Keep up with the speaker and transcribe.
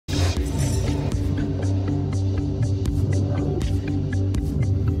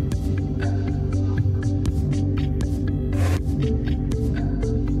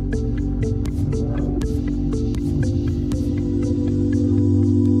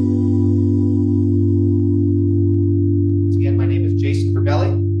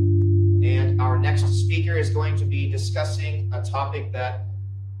topic that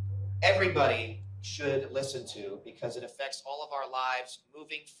everybody should listen to because it affects all of our lives,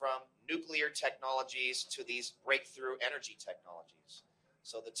 moving from nuclear technologies to these breakthrough energy technologies.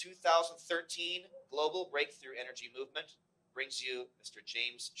 So the 2013 Global Breakthrough Energy Movement brings you Mr.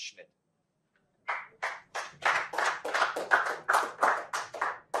 James Schmidt.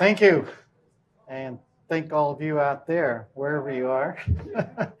 Thank you, and thank all of you out there, wherever you are.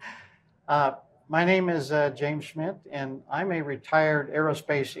 My name is James Schmidt, and I'm a retired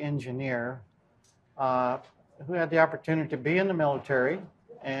aerospace engineer who had the opportunity to be in the military,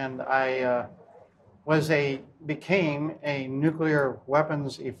 and I became a nuclear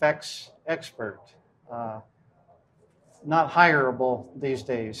weapons effects expert. Not hireable these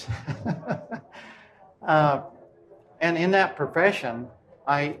days. And in that profession,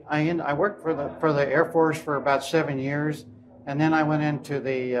 I worked for the Air Force for about 7 years, and then I went into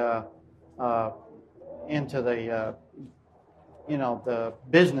the the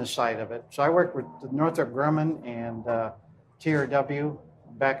business side of it. So I worked with Northrup Grumman and TRW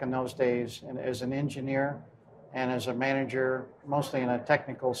back in those days, and as an engineer and as a manager, mostly in a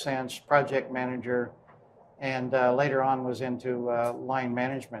technical sense, project manager, and later on was into line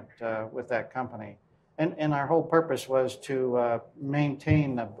management with that company. And our whole purpose was to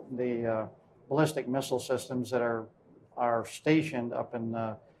maintain the ballistic missile systems that are stationed up in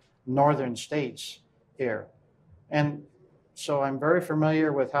the northern states here. And so I'm very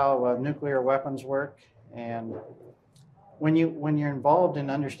familiar with how nuclear weapons work. And when you're involved in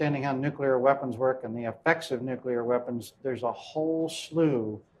understanding how nuclear weapons work and the effects of nuclear weapons, there's a whole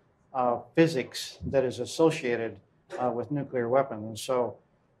slew of physics that is associated with nuclear weapons. And so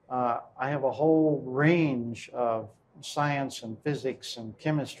I have a whole range of science and physics and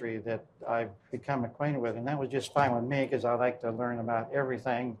chemistry that I've become acquainted with. And that was just fine with me because I like to learn about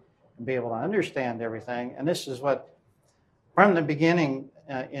everything and be able to understand everything. And this is what, from the beginning,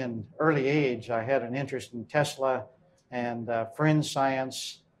 in early age, I had an interest in Tesla and fringe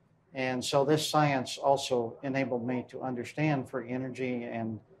science. And so this science also enabled me to understand free energy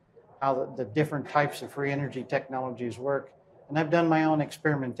and how the different types of free energy technologies work. And I've done my own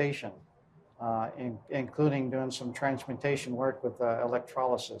experimentation, including doing some transmutation work with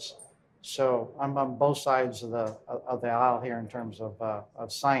electrolysis. So I'm on both sides of the aisle here in terms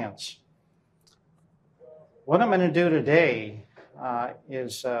of science. What I'm going to do today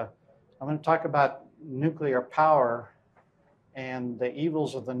is I'm going to talk about nuclear power and the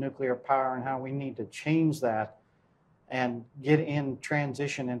evils of the nuclear power and how we need to change that and get in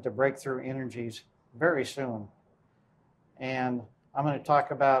transition into breakthrough energies very soon. And I'm going to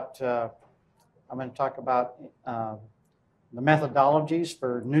talk about the methodologies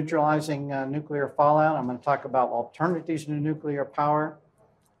for neutralizing nuclear fallout. I'm going to talk about alternatives to nuclear power,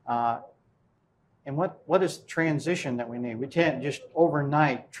 and what is the transition that we need. We can't just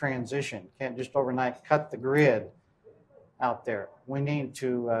overnight transition. Can't just overnight cut the grid out there. We need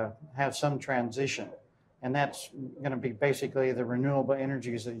to have some transition, and that's going to be basically the renewable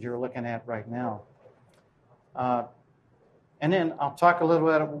energies that you're looking at right now. And then I'll talk a little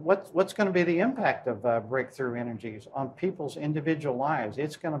bit about what's going to be the impact of breakthrough energies on people's individual lives.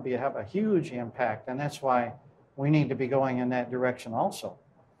 It's going to have a huge impact, and that's why we need to be going in that direction also.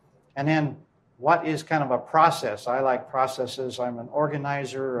 And then what is kind of a process? I like processes. I'm an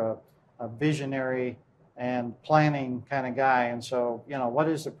organizer, a visionary, and planning kind of guy. And so, what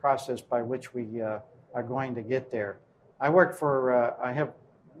is the process by which we are going to get there? I have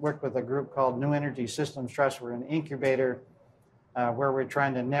worked with a group called New Energy Systems Trust. We're an incubator where we're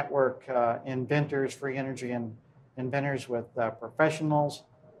trying to network inventors, free energy and inventors with professionals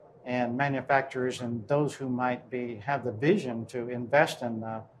and manufacturers and those who might have the vision to invest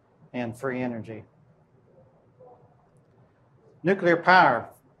in free energy. Nuclear power,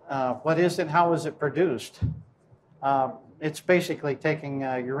 what is it? How is it produced? It's basically taking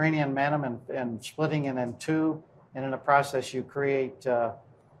uranium atom and splitting it in two, and in the process you create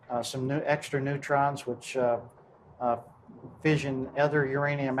some extra neutrons which fission other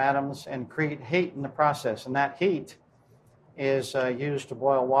uranium atoms and create heat in the process. And that heat is used to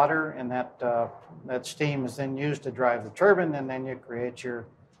boil water, and that steam is then used to drive the turbine, and then you create your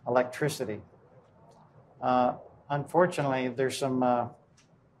electricity. Unfortunately, there's some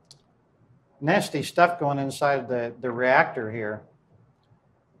nasty stuff going inside the reactor here.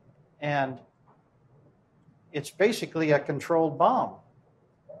 And it's basically a controlled bomb.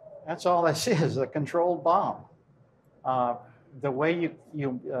 That's all this is, a controlled bomb. The way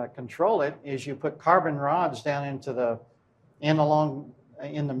you control it is you put carbon rods down in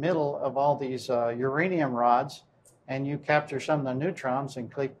the middle of all these uranium rods, and you capture some of the neutrons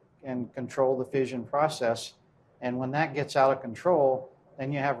and control the fission process. And when that gets out of control,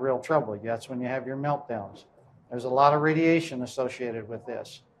 then you have real trouble. That's when you have your meltdowns. There's a lot of radiation associated with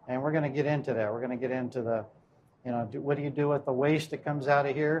this. And we're going to get into that. We're going to get into the, what do you do with the waste that comes out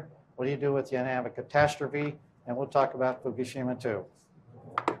of here? What do you do with you have a catastrophe? And we'll talk about Fukushima too.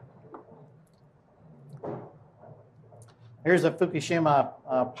 Here's a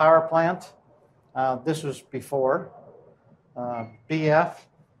Fukushima power plant. This was before BF,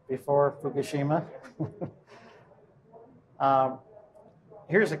 before Fukushima.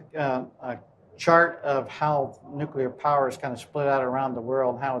 Here's a chart of how nuclear power is kind of split out around the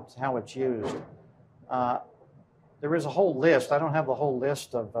world, how it's used. There is a whole list. I don't have the whole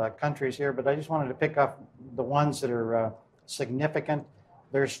list of countries here, but I just wanted to pick up the ones that are significant.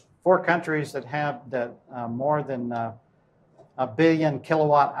 There's 4 countries that have more than 1 billion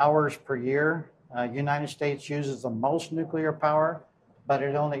kilowatt hours per year. United States uses the most nuclear power, but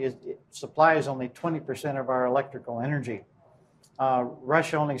it supplies only 20% of our electrical energy.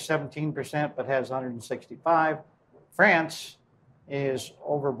 Russia only 17%, but has 165. France is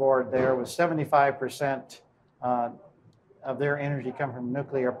overboard there with 75% of their energy come from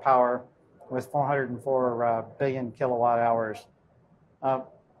nuclear power with 404 billion kilowatt hours.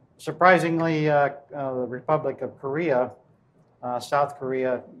 Surprisingly, the Republic of Korea, South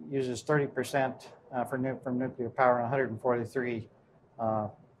Korea, uses 30% from nuclear power and 143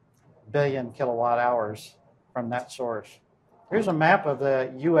 billion kilowatt hours from that source. Here's a map of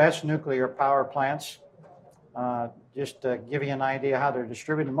the U.S. nuclear power plants, just to give you an idea how they're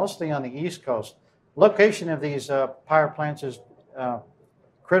distributed, mostly on the East Coast. Location of these power plants is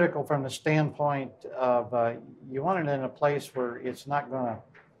critical from the standpoint of you want it in a place where it's not going to,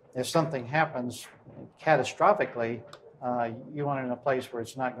 if something happens catastrophically, you want it in a place where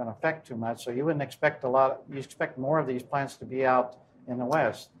it's not going to affect too much. So you wouldn't expect you expect more of these plants to be out in the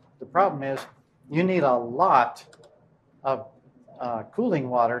West. The problem is you need a lot of cooling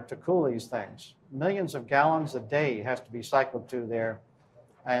water to cool these things. Millions of gallons a day has to be cycled through there.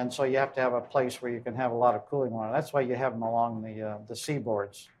 And so you have to have a place where you can have a lot of cooling water. That's why you have them along the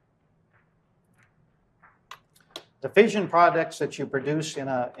seaboards. The fission products that you produce in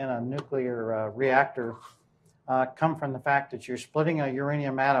a nuclear reactor come from the fact that you're splitting a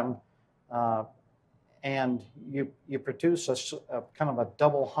uranium atom and you produce a kind of a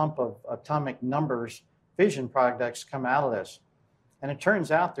double hump of atomic numbers. Fission products come out of this. And it turns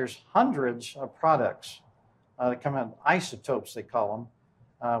out there's hundreds of products that come out, isotopes they call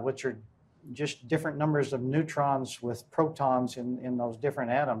them, which are just different numbers of neutrons with protons in those different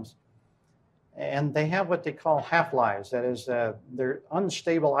atoms. And they have what they call half-lives. That is, they're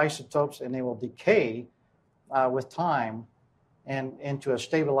unstable isotopes, and they will decay with time and into a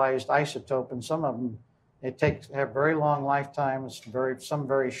stabilized isotope. And some of them, have very long lifetimes, some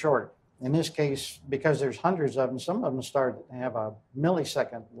very short. In this case, because there's hundreds of them, some of them have a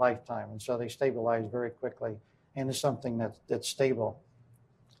millisecond lifetime, and so they stabilize very quickly into something that's stable.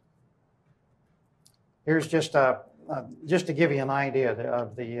 Here's just to give you an idea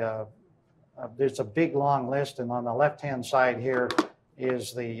of there's a big long list, and on the left-hand side here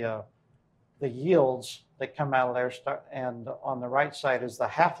is the yields that come out of there, and on the right side is the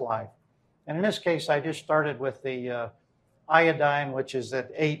half-life. And in this case, I just started with the iodine, which is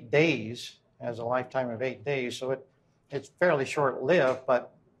at 8 days, has a lifetime of 8 days, so it's fairly short-lived,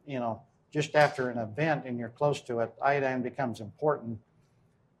 but just after an event and you're close to it, iodine becomes an important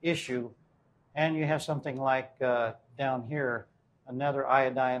issue. And you have something like down here, another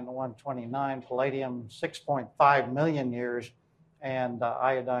iodine 129, palladium 6.5 million years, and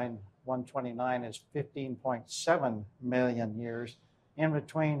iodine 129 is 15.7 million years. In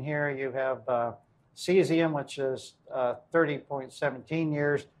between here, you have cesium, which is 30.17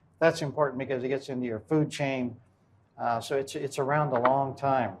 years. That's important because it gets into your food chain. So it's around a long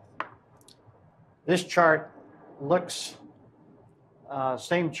time. This chart looks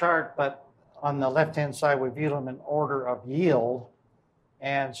same chart, but on the left-hand side, we view them in order of yield.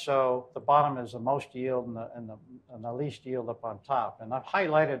 And so the bottom is the most yield and the least yield up on top. And I've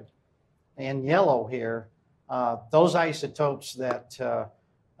highlighted in yellow here those isotopes that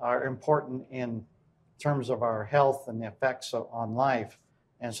are important in terms of our health and the effects on life.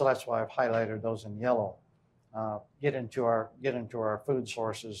 And so that's why I've highlighted those in yellow. Get into our food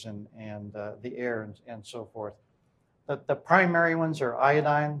sources and the air and so forth. The primary ones are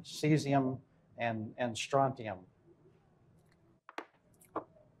iodine, cesium, and strontium.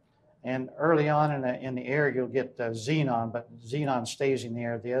 And early on in the air, you'll get xenon, but xenon stays in the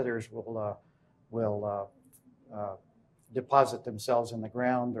air. The others will deposit themselves in the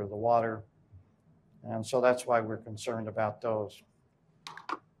ground or the water. And so that's why we're concerned about those.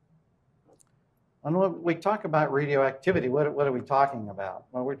 When we talk about radioactivity, what are we talking about?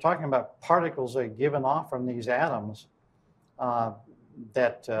 Well, we're talking about particles that are given off from these atoms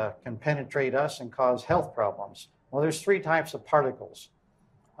that can penetrate us and cause health problems. Well, there's three types of particles.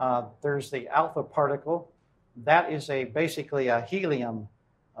 There's the alpha particle. That is basically a helium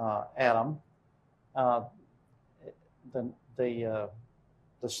atom. The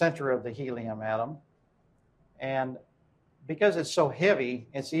center of the helium atom. And because it's so heavy,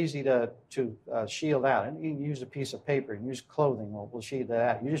 it's easy to shield out. And you can use a piece of paper and use clothing will shield that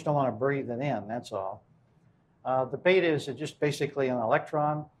out. You just don't want to breathe it in, that's all. The beta is just basically an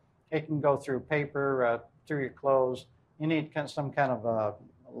electron. It can go through paper, through your clothes. You need some kind of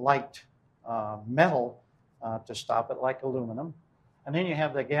light metal to stop it, like aluminum. And then you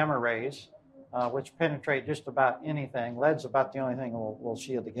have the gamma rays, which penetrate just about anything. Lead's about the only thing that will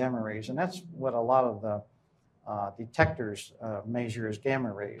shield the gamma rays. And that's what a lot of the detectors measure as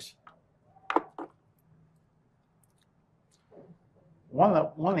gamma rays. One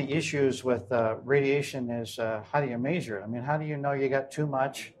of the issues with radiation is how do you measure it? I mean, how do you know you got too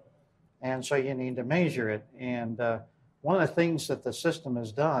much? And so you need to measure it. And one of the things that the system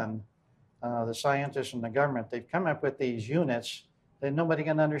has done, the scientists and the government, they've come up with these units that nobody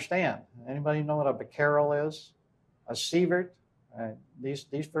can understand. Anybody know what a becquerel is? A sievert? These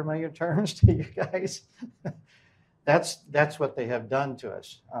familiar terms to you guys? That's what they have done to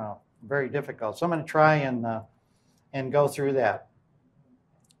us. Very difficult. So I'm going to try and go through that.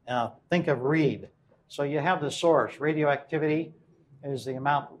 Think of read. So you have the source. Radioactivity is the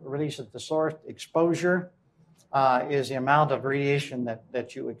amount released at the source. Exposure is the amount of radiation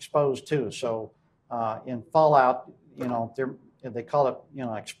that you expose to. So in fallout, they call it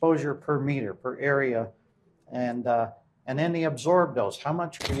exposure per meter, per area, and then the absorbed dose. How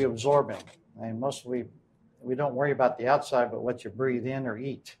much are you absorbing? And mostly we don't worry about the outside, but what you breathe in or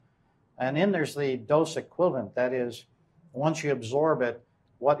eat. And then there's the dose equivalent. That is, once you absorb it,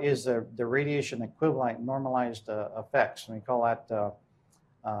 what is the radiation equivalent normalized effects? And we call that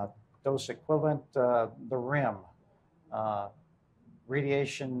dose equivalent, the REM,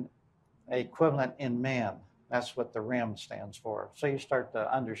 radiation equivalent in man. That's what the REM stands for. So you start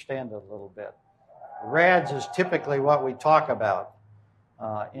to understand it a little bit. RADS is typically what we talk about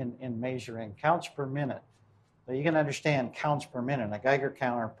in measuring counts per minute. So you can understand counts per minute. A Geiger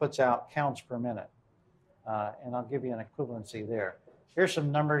counter puts out counts per minute. And I'll give you an equivalency there. Here's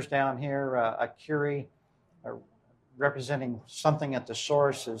some numbers down here. A Curie representing something at the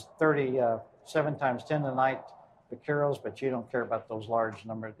source is 37 times 10 to the 9 becquerels, but you don't care about those large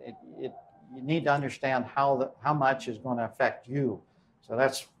numbers. You need to understand how much is going to affect you. So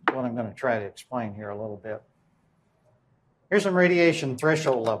that's what I'm going to try to explain here a little bit. Here's some radiation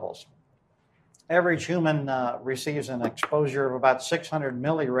threshold levels. Average human receives an exposure of about 600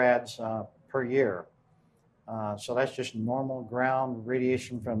 millirads per year. So that's just normal ground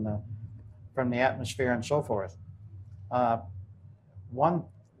radiation from the atmosphere and so forth. One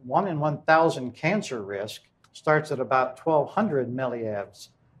in 1,000 cancer risk starts at about 1,200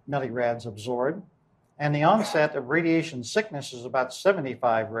 millirads absorbed, and the onset of radiation sickness is about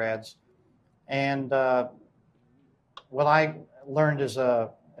 75 rads. And what I learned as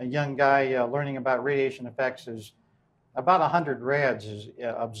a young guy learning about radiation effects is about 100 rads is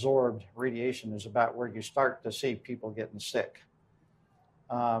absorbed radiation is about where you start to see people getting sick.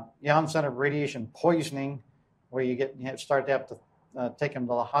 The onset of radiation poisoning, where you start to have to take them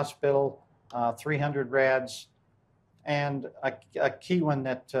to the hospital, 300 rads. And a key one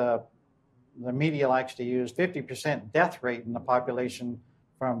that the media likes to use, 50% death rate in the population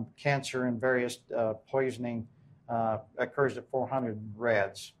from cancer and various poisoning occurs at 400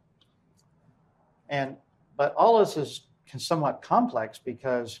 rads. But all this is somewhat complex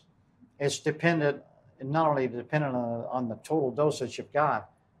because it's not only dependent on the total dosage you've got,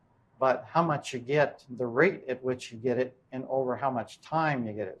 but how much you get, the rate at which you get it, and over how much time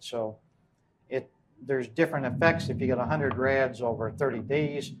you get it. So there's different effects if you get 100 rads over 30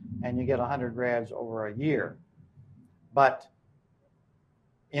 days and you get 100 rads over a year. But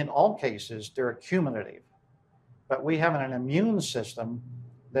in all cases, they're cumulative. But we have an immune system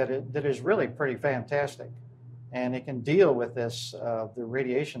that is really pretty fantastic. And it can deal with this, the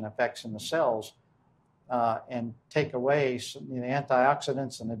radiation effects in the cells, and take away the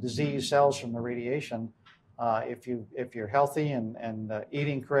antioxidants and the disease cells from the radiation if you're healthy and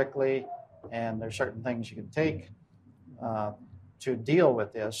eating correctly, and there's certain things you can take to deal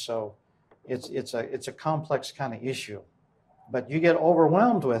with this. So it's a complex kind of issue. But you get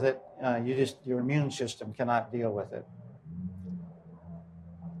overwhelmed with it, your immune system cannot deal with it.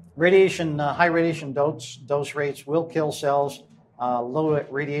 High radiation dose rates will kill cells Low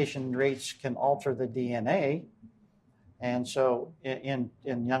radiation rates can alter the DNA. And so in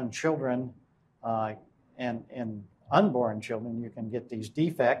young children and in unborn children, you can get these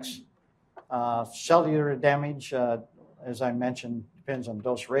defects. Cellular damage, as I mentioned, depends on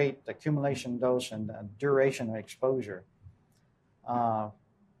dose rate, accumulation dose, and duration of exposure. A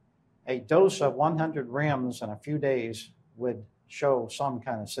dose of 100 REMs in a few days would show some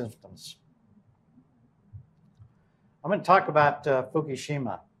kind of symptoms. I'm going to talk about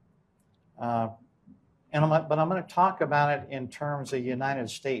Fukushima, but I'm going to talk about it in terms of the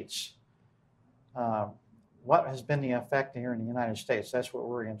United States. What has been the effect here in the United States? That's what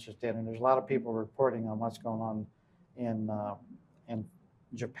we're interested in. And there's a lot of people reporting on what's going on in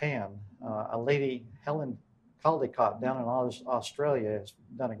Japan. A lady, Helen Caldecott, down in Australia, has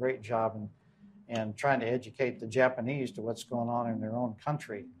done a great job in trying to educate the Japanese to what's going on in their own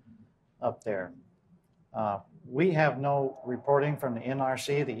country up there. We have no reporting from the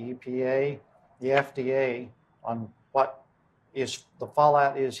NRC, the EPA, the FDA on what is the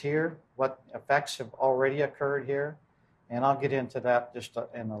fallout is here, what effects have already occurred here, and I'll get into that just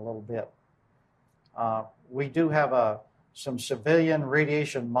in a little bit. We do have some civilian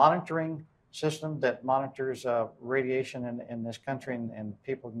radiation monitoring system that monitors radiation in this country, and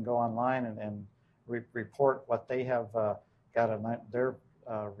people can go online and report what they have got on their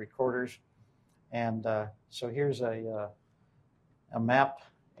recorders. And so here's a map,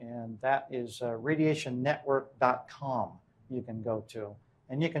 and that is radiationnetwork.com you can go to.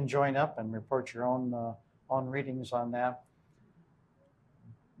 And you can join up and report your own readings on that.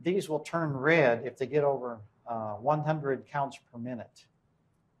 These will turn red if they get over 100 counts per minute.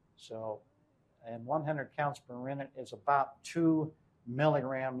 So, and 100 counts per minute is about 2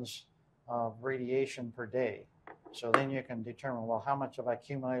 milligrams of radiation per day. So then you can determine, well, how much have I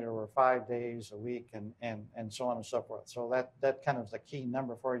accumulated over 5 days, a week, and so on and so forth. So that kind of is the key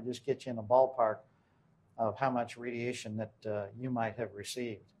number for you, just get you in a ballpark of how much radiation that you might have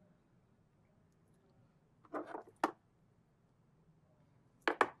received.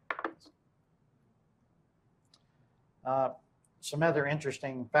 Some other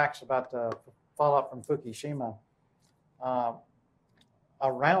interesting facts about the fallout from Fukushima.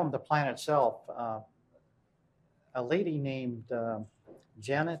 Around the planet itself, a lady named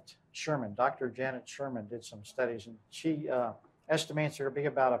Janet Sherman, Dr. Janet Sherman, did some studies, and she estimates there will be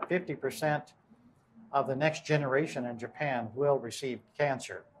about a 50% of the next generation in Japan will receive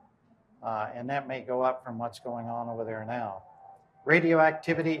cancer. And that may go up from what's going on over there now.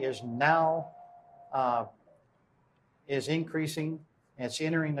 Radioactivity is now is increasing. It's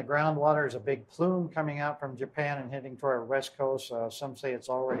entering the groundwater. There's a big plume coming out from Japan and heading toward our west coast. Some say it's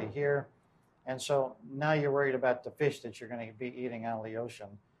already here. And so now you're worried about the fish that you're going to be eating out of the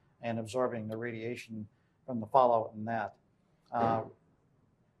ocean and absorbing the radiation from the fallout in that.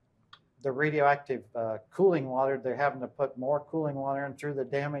 The radioactive cooling water, they're having to put more cooling water in through the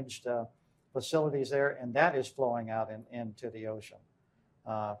damaged facilities there, and that is flowing out into the ocean.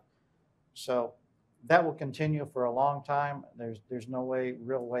 So that will continue for a long time. There's no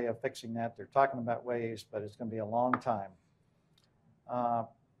real way of fixing that. They're talking about ways, but it's going to be a long time.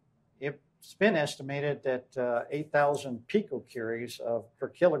 It's been estimated that 8,000 picocuries per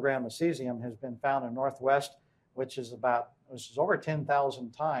kilogram of cesium has been found in Northwest, which is over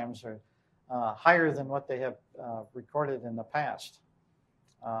 10,000 times or higher than what they have recorded in the past.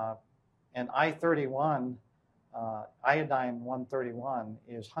 And I-31, iodine-131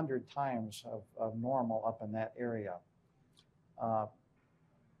 is 100 times of normal up in that area.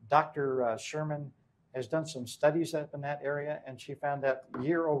 Dr. Sherman has done some studies up in that area, and she found that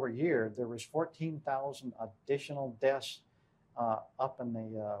year over year, there was 14,000 additional deaths up in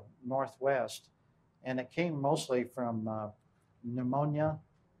the Northwest, and it came mostly from pneumonia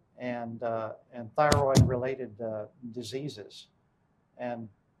and thyroid-related diseases. And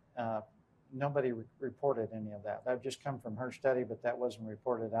nobody reported any of that. That just come from her study, but that wasn't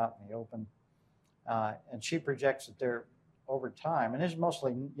reported out in the open. And she projects that they're over time, and this is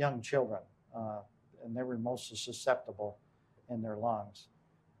mostly young children, and they were most susceptible in their lungs.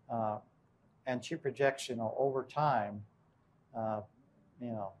 And she projects, over time,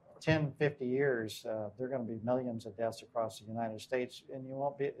 10, 50 years, there are going to be millions of deaths across the United States, and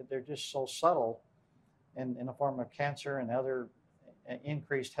they're just so subtle in the form of cancer and other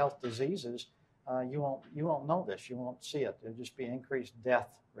increased health diseases. You won't know this, you won't see it. There'll just be increased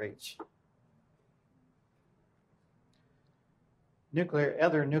death rates.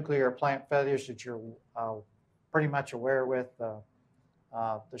 Other nuclear plant failures that you're pretty much aware with, the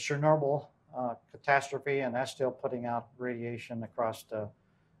Chernobyl catastrophe, and that's still putting out radiation across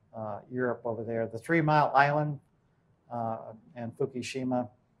Europe over there. The 3 Mile Island and Fukushima.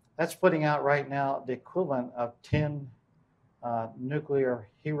 That's putting out right now the equivalent of 10 nuclear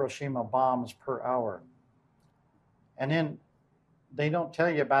Hiroshima bombs per hour. And then they don't tell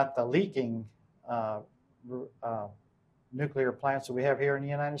you about the leaking nuclear plants that we have here in the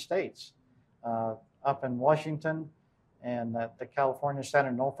United States. Up in Washington, and the California San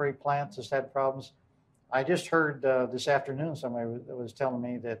Onofre plant has had problems. I just heard this afternoon somebody was telling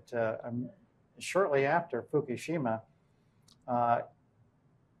me that shortly after Fukushima,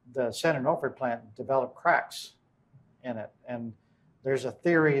 the San Onofre plant developed cracks in it. And there's a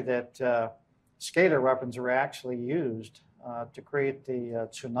theory that scalar weapons were actually used to create the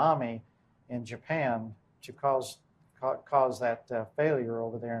tsunami in Japan to cause that failure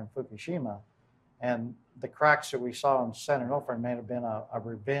over there in Fukushima. And the cracks that we saw in San Onofre may have been a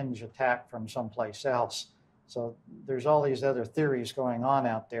revenge attack from someplace else. So there's all these other theories going on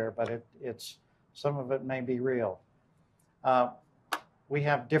out there, but it's some of it may be real. We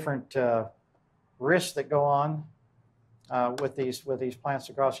have different risks that go on with these plants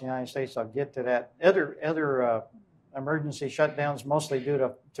across the United States. I'll get to that. Other emergency shutdowns, mostly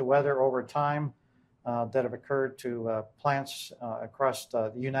due to weather over time, that have occurred to plants across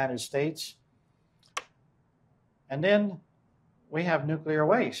the United States. And then we have nuclear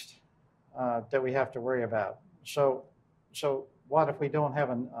waste that we have to worry about. So what if we don't have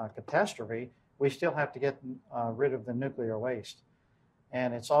a catastrophe? We still have to get rid of the nuclear waste.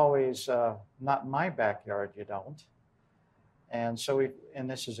 And it's always not in my backyard, you don't. And so and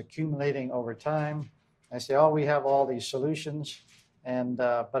this is accumulating over time. I say, oh, we have all these solutions,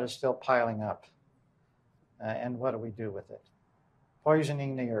 but it's still piling up. And what do we do with it?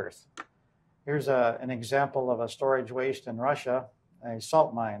 Poisoning the earth. Here's an example of a storage waste in Russia, a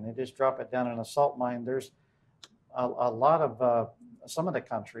salt mine. They just drop it down in a salt mine. There's a lot of, some of the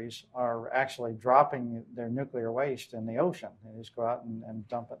countries are actually dropping their nuclear waste in the ocean. They just go out and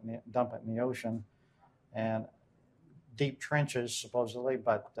dump it in the ocean. And deep trenches, supposedly,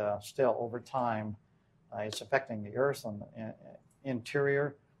 but still over time, it's affecting the earth and the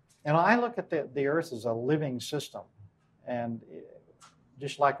interior. And I look at the earth as a living system, and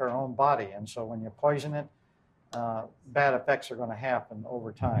just like our own body. And so when you poison it, bad effects are going to happen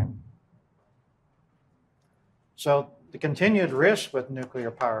over time. So the continued risk with nuclear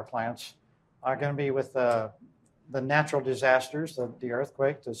power plants are going to be with the natural disasters, the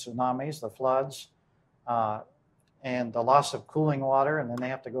earthquake, the tsunamis, the floods, and the loss of cooling water, and then they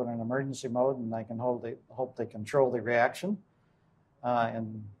have to go to an emergency mode, and they can hope they control the reaction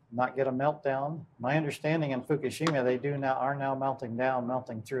and not get a meltdown. My understanding in Fukushima, they are now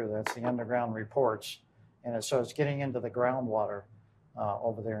melting through. That's the underground reports, and so it's getting into the groundwater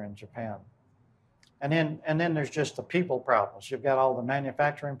over there in Japan. And then there's just the people problems. You've got all the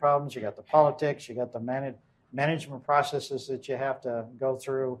manufacturing problems. You got the politics. You got the management processes that you have to go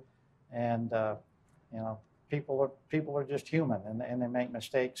through, and people are just human, and they make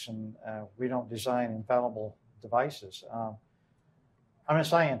mistakes, and we don't design infallible devices. I'm a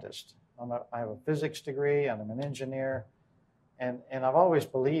scientist. I have a physics degree, and I'm an engineer, and I've always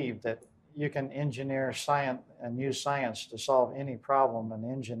believed that you can engineer science and use science to solve any problem and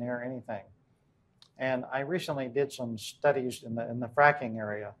engineer anything. And I recently did some studies in the fracking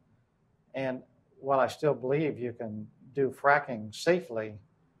area, and while I still believe you can do fracking safely,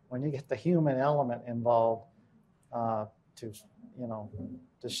 when you get the human element involved, to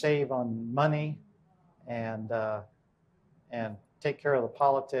save on money and take care of the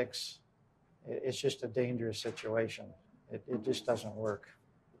politics, it's just a dangerous situation. It just doesn't work.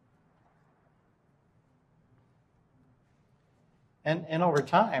 And over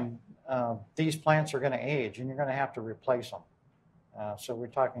time, these plants are going to age, and you're going to have to replace them. So we're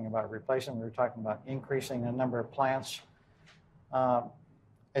talking about replacing. We're talking about increasing the number of plants.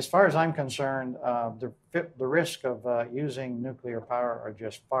 As far as I'm concerned, the risk of using nuclear power are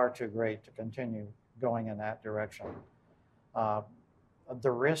just far too great to continue going in that direction.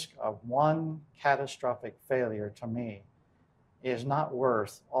 The risk of one catastrophic failure, to me, is not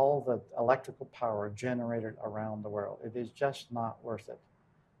worth all the electrical power generated around the world. It is just not worth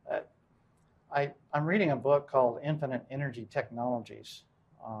it. I'm reading a book called Infinite Energy Technologies,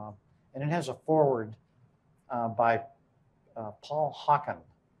 and it has a foreword by Paul Hawken.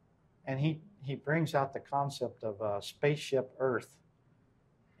 And he brings out the concept of spaceship Earth.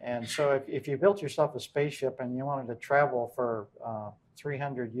 And so if you built yourself a spaceship and you wanted to travel for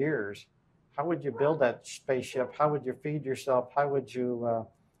 300 years, how would you build that spaceship? How would you feed yourself? How would you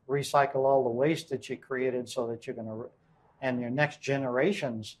recycle all the waste that you created so that you're going to, and your next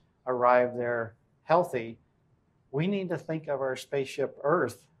generations arrive there healthy? We need to think of our spaceship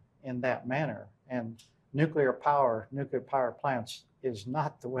Earth in that manner. And nuclear power plants is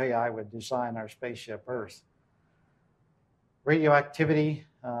not the way I would design our spaceship Earth. Radioactivity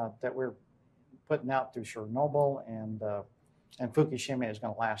that we're putting out through Chernobyl and Fukushima is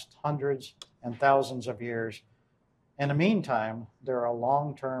going to last hundreds and thousands of years. In the meantime, there are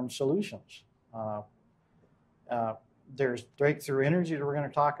long-term solutions. There's breakthrough energy that we're going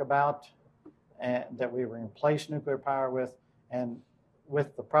to talk about and that we replace nuclear power with. And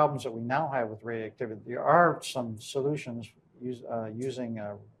with the problems that we now have with radioactivity, there are some solutions using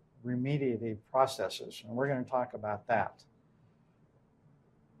remediative processes, and we're going to talk about that.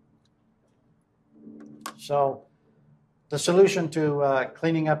 So the solution to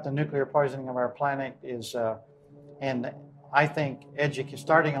cleaning up the nuclear poisoning of our planet is, and I think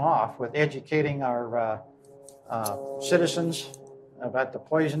starting off with educating our citizens about the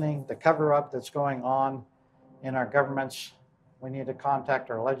poisoning, the cover-up that's going on in our governments. We need to contact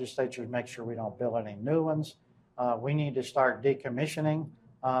our legislatures, make sure we don't build any new ones. We need to start decommissioning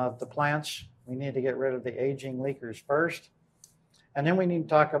the plants. We need to get rid of the aging leakers first. And then we need to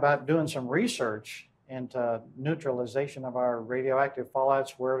talk about doing some research into neutralization of our radioactive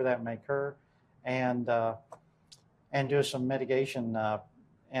fallouts, wherever that may occur, and do some mitigation,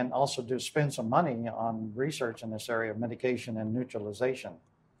 and also spend some money on research in this area of mitigation and neutralization.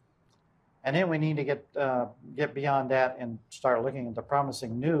 And then we need to get beyond that and start looking at the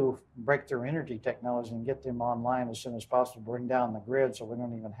promising new breakthrough energy technology and get them online as soon as possible, bring down the grid so we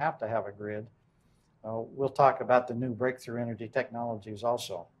don't even have to have a grid. We'll talk about the new breakthrough energy technologies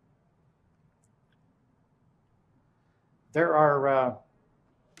also. There are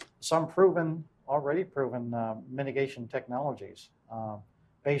some already proven mitigation technologies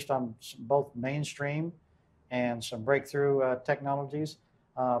based on both mainstream and some breakthrough technologies.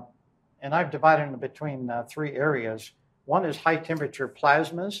 And I've divided it between three areas. One is high temperature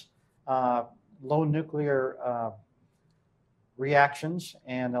plasmas, low nuclear reactions,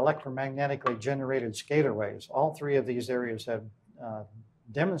 and electromagnetically generated scalar waves. All three of these areas have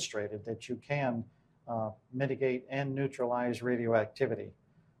demonstrated that you can mitigate and neutralize radioactivity,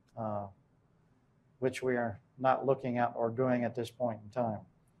 which we are not looking at or doing at this point in time.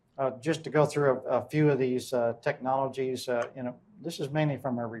 Just to go through a few of these technologies, this is mainly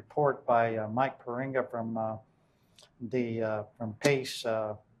from a report by Mike Paringa from PACE,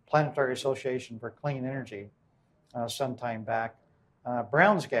 Planetary Association for Clean Energy, some time back.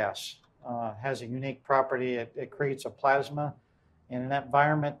 Brown's gas has a unique property. It creates a plasma. In an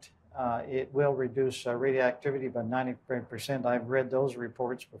environment, it will reduce radioactivity by 95%. I've read those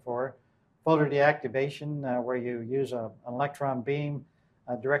reports before. Photodeactivation, where you use an electron beam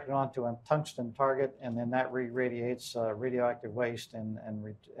directed onto a tungsten target, and then that re-radiates radioactive waste and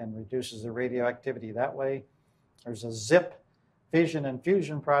reduces the radioactivity that way. There's a ZIP fission and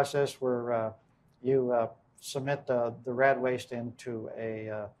fusion process where you submit the rad waste into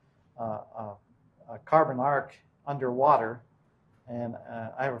a carbon arc underwater. And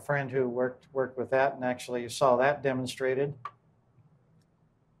I have a friend who worked with that and actually saw that demonstrated.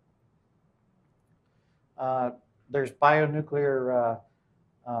 There's bionuclear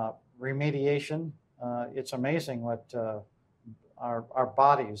remediation. It's amazing what our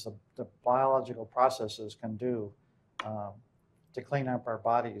bodies, the biological processes can do to clean up our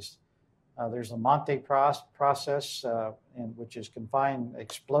bodies. There's the Monte process, which is confined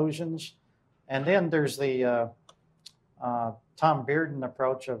explosions. And then there's the Tom Bearden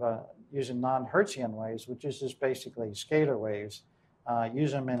approach of using non-Hertzian waves, which is just basically scalar waves.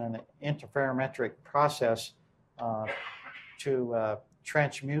 Use them in an interferometric process to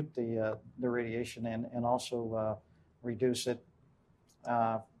transmute the radiation and also reduce it.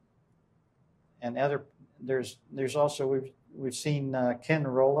 And there's also we've seen Ken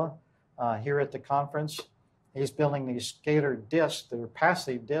Rolla here at the conference. He's building these scalar disks. They're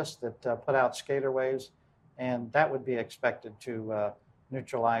passive disks that put out scalar waves, and that would be expected to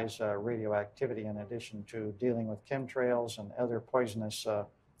neutralize radioactivity in addition to dealing with chemtrails and other poisonous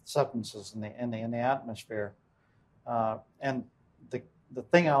substances in the atmosphere. And the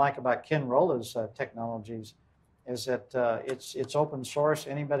thing I like about Ken Rolla's technologies is that it's open source.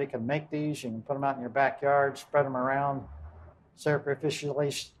 Anybody can make these. You can put them out in your backyard, spread them around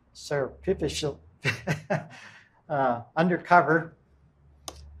surreptitiously, undercover.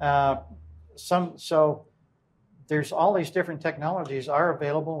 So there's all these different technologies are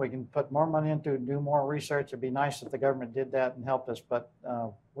available. We can put more money into it, do more research. It'd be nice if the government did that and helped us, but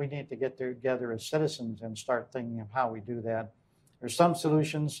we need to get together as citizens and start thinking of how we do that. There's some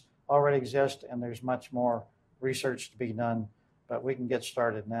solutions already exist, and there's much more research to be done, but we can get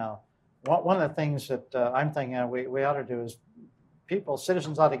started now. One of the things that I'm thinking we ought to do is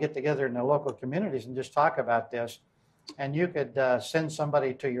citizens ought to get together in their local communities and just talk about this. And you could send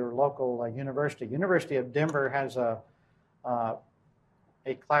somebody to your local university. University of Denver has a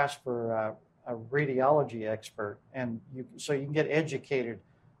class for a radiology expert, and so you can get educated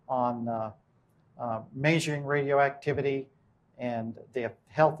on measuring radioactivity and the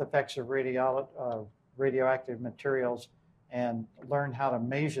health effects of radioactive materials, and learn how to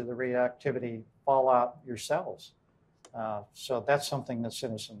measure the radioactivity fallout your cells. So that's something that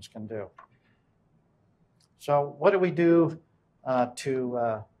citizens can do. So what do we do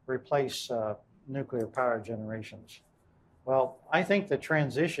to replace nuclear power generations? Well, I think the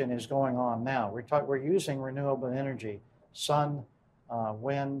transition is going on now. We're using renewable energy, sun,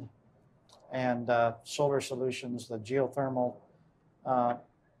 wind, and solar solutions, the geothermal.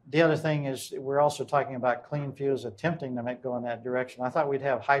 The other thing is we're also talking about clean fuels, attempting to go in that direction. I thought we'd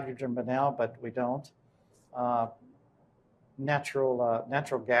have hydrogen by now, but we don't.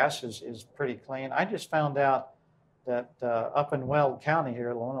 Natural gas is pretty clean. I just found out that up in Weld County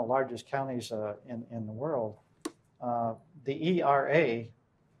here, one of the largest counties in the world, the ERA,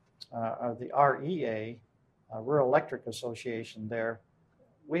 or the REA, Rural Electric Association there,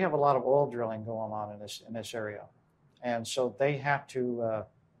 we have a lot of oil drilling going on in this area. And so they have to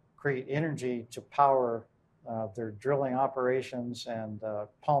create energy to power their drilling operations and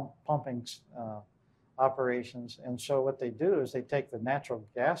pumping operations. And so what they do is they take the natural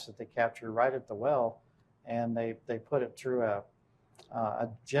gas that they capture right at the well, and they put it through a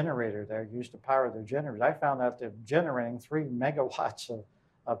generator there used to power their generators. I found out they're generating 3 megawatts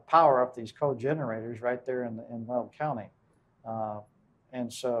of power up these co-generators right there in Weld County.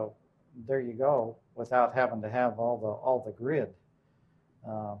 And so there you go, without having to have all the grid.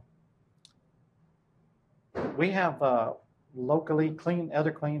 We have locally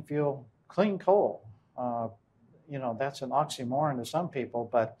other clean fuel, clean coal. That's an oxymoron to some people,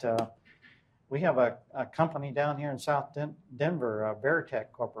 but we have a company down here in South Denver,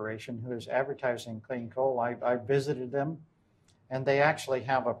 Veritech Corporation, who is advertising clean coal. I visited them, and they actually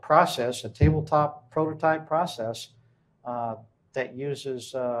have a process, a tabletop prototype process that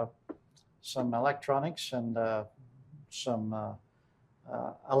uses some electronics and some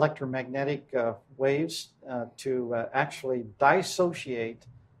electromagnetic waves to actually dissociate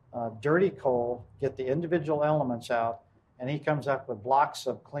dirty coal, get the individual elements out, and he comes up with blocks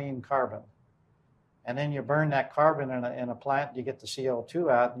of clean carbon. And then you burn that carbon in a plant, you get the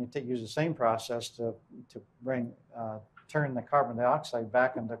CO2 out, and you use the same process to turn the carbon dioxide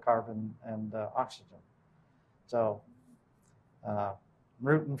back into carbon and oxygen. So,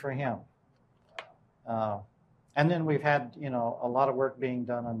 rooting for him. And then we've had, a lot of work being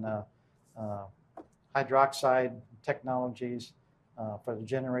done on the hydroxide technologies for the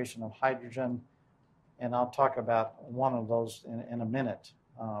generation of hydrogen, and I'll talk about one of those in a minute.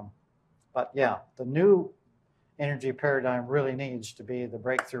 But yeah, the new energy paradigm really needs to be the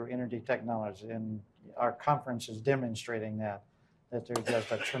breakthrough energy technology, and our conference is demonstrating that there's just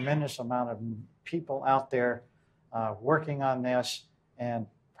a tremendous amount of people out there working on this, and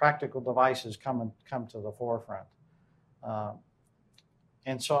practical devices come to the forefront.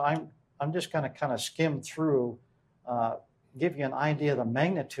 And so I'm just going to kind of skim through, give you an idea of the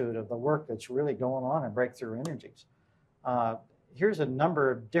magnitude of the work that's really going on in breakthrough energies. Here's a number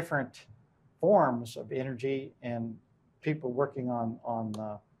of different forms of energy and people working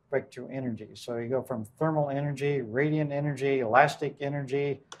on breakthrough energy. So you go from thermal energy, radiant energy, elastic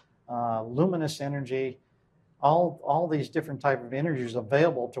energy, luminous energy, all these different types of energies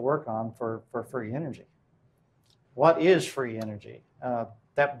available to work on for free energy. What is free energy?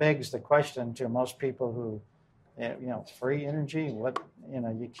 That begs the question to most people who, free energy,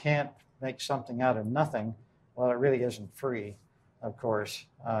 you can't make something out of nothing. Well, it really isn't free, of course.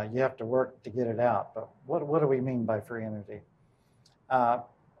 You have to work to get it out. But what do we mean by free energy?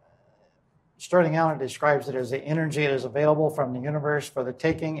 Starting out, it describes it as the energy that is available from the universe for the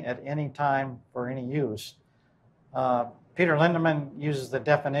taking at any time for any use. Peter Lindemann uses the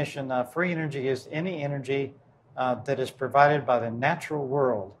definition free energy is any energy that is provided by the natural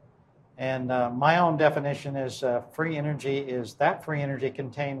world. And my own definition is free energy is that free energy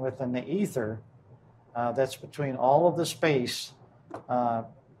contained within the ether that's between all of the space.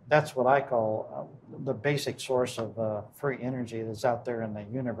 That's what I call the basic source of free energy that's out there in the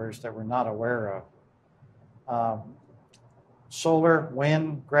universe that we're not aware of. Solar,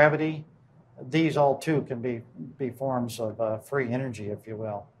 wind, gravity, these all too can be forms of free energy, if you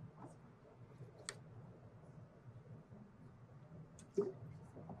will.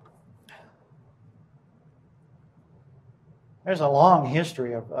 There's a long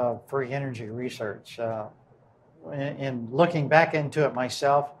history of free energy research. in looking back into it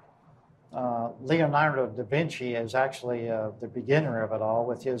myself, Leonardo da Vinci is actually the beginner of it all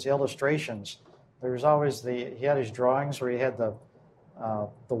with his illustrations. There's always he had his drawings where he had the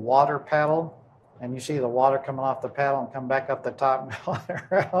water paddle, and you see the water coming off the paddle and come back up the top and going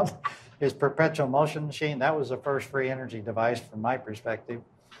around. His perpetual motion machine, that was the first free energy device from my perspective.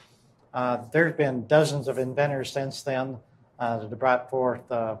 There's been dozens of inventors since then that brought forth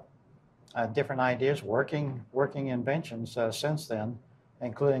different ideas, working inventions since then,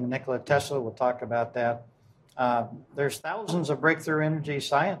 including Nikola Tesla. We'll talk about that. There's thousands of breakthrough energy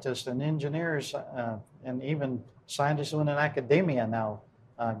scientists and engineers and even scientists within academia now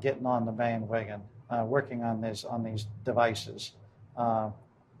getting on the bandwagon, working on these devices.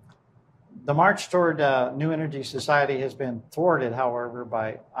 The march toward new energy society has been thwarted, however,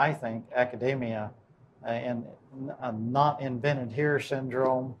 by, I think, academia and a not invented here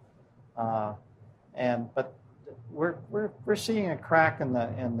syndrome. But we're seeing a crack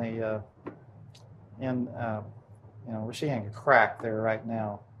we're seeing a crack there right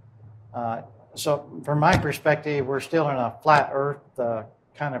now. So from my perspective, we're still in a flat Earth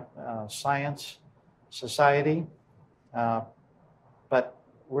kind of science society, but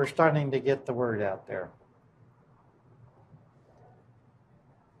we're starting to get the word out there.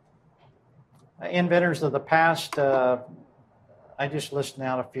 Inventors of the past, I just listed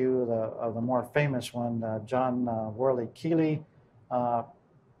out a few of the more famous ones. John Worley Keeley, all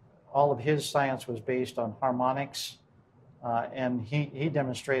of his science was based on harmonics, and he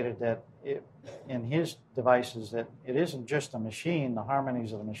demonstrated that in his devices that it isn't just a machine, the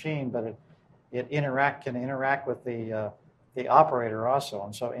harmonies of the machine, but it can interact with the operator also,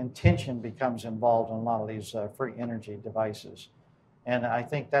 and so intention becomes involved in a lot of these free energy devices. And I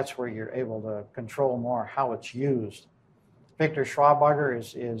think that's where you're able to control more how it's used. Victor Schwabacher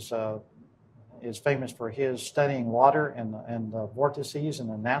is famous for his studying water and the vortices and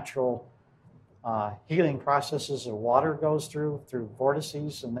the natural healing processes of water goes through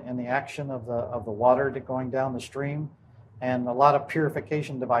vortices and the action of the water going down the stream. And a lot of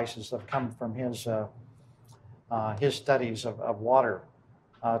purification devices have come from his studies of water.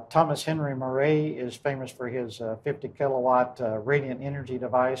 Thomas Henry Murray is famous for his 50 kilowatt radiant energy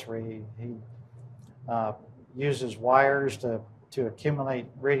device where he uses wires to accumulate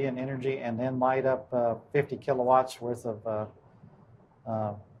radiant energy and then light up 50 kilowatts worth of,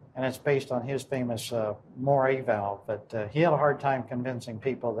 and it's based on his famous Morey valve. But he had a hard time convincing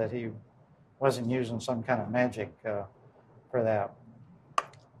people that he wasn't using some kind of magic for that.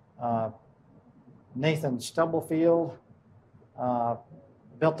 Nathan Stubblefield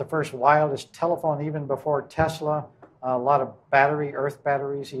built the first wireless telephone even before Tesla. A lot of earth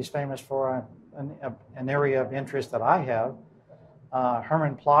batteries. He's famous for an area of interest that I have.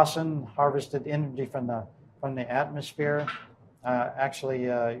 Herman Plossin harvested energy from the atmosphere. Actually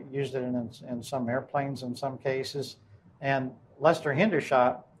used it in some airplanes in some cases. And Lester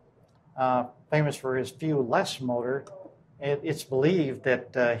Hendershot, famous for his few-less motor. It's believed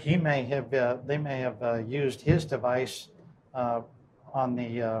that they may have used his device on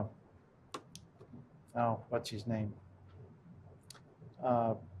the what's his name?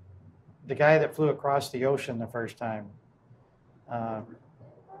 The guy that flew across the ocean the first time.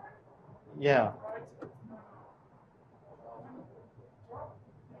 Yeah.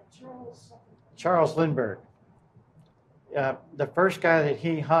 Charles Lindbergh. The first guy that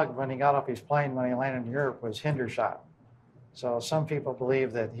he hugged when he got off his plane when he landed in Europe was Hendershot. So some people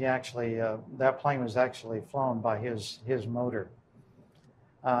believe that he actually that plane was actually flown by his motor.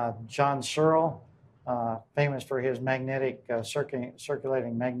 John Searle, famous for his magnetic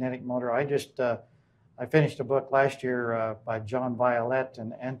circulating magnetic motor. I finished a book last year by John Violette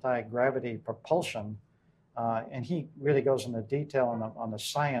in anti-gravity propulsion, and he really goes into detail on the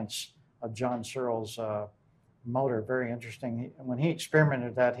science of John Searle's motor. Very interesting. When he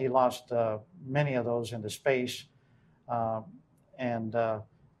experimented that, he lost many of those into space, and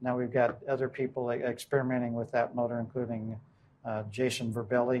now we've got other people experimenting with that motor, including Jason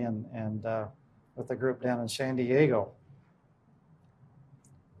Verbelli and with the group down in San Diego.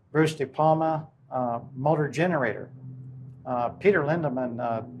 Bruce De Palma, motor generator. Peter Lindemann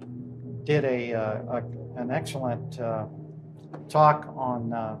did an excellent talk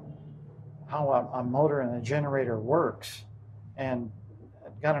on how a motor and a generator works, and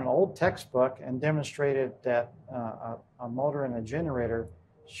got an old textbook and demonstrated that a motor and a generator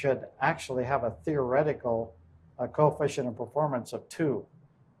should actually have a theoretical coefficient of performance of 2.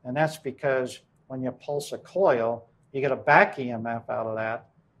 And that's because when you pulse a coil, you get a back EMF out of that.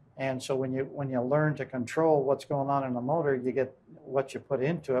 And so when you learn to control what's going on in the motor, you get what you put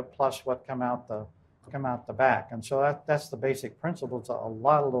into it plus what come out come out the back. And so that's the basic principle to a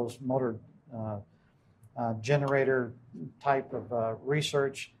lot of those motor generator type of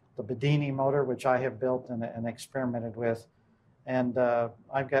research. The Bedini motor, which I have built and experimented with, and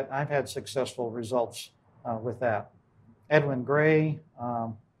I've had successful results with that. Edwin Gray,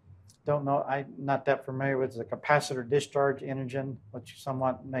 don't know, I'm not that familiar with the capacitor discharge engine, which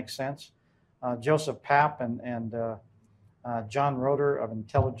somewhat makes sense. Joseph Papp and John Roeder of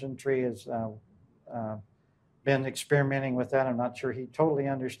Intelligentry has been experimenting with that. I'm not sure he totally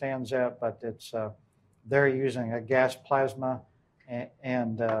understands that, but it's they're using a gas plasma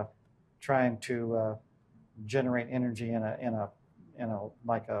and trying to generate energy in a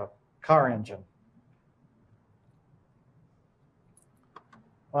like a car engine.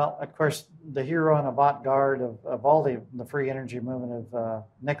 Well, of course, the hero and avant-garde of all the free energy movement of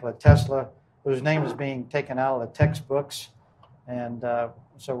Nikola Tesla, whose name is being taken out of the textbooks, and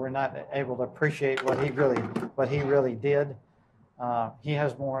so we're not able to appreciate what he really did. He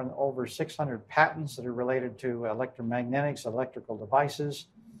has more than over 600 patents that are related to electromagnetics, electrical devices,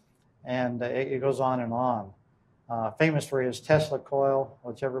 and it goes on and on. Famous for his Tesla coil,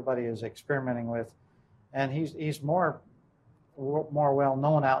 which everybody is experimenting with, and he's more well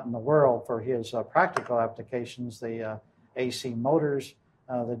known out in the world for his practical applications, the AC motors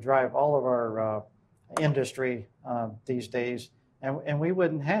that drive all of our industry these days. And we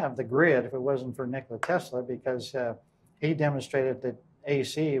wouldn't have the grid if it wasn't for Nikola Tesla, because he demonstrated that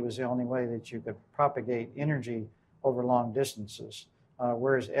AC was the only way that you could propagate energy over long distances,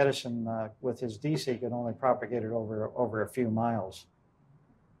 whereas Edison, with his DC, could only propagate it over a few miles.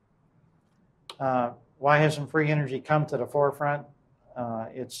 Why hasn't free energy come to the forefront?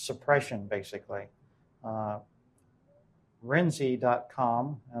 It's suppression, basically.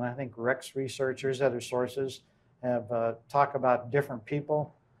 Renzi.com, and I think Rex researchers, other sources, have talked about different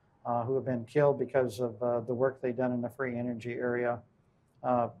people who have been killed because of the work they've done in the free energy area.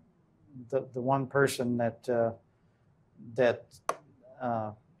 The one person that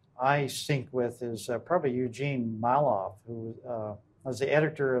I sync with is probably Eugene Maloff, who was the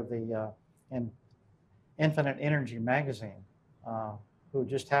editor of the Infinite Energy magazine, who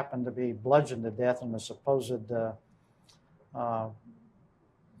just happened to be bludgeoned to death in a supposed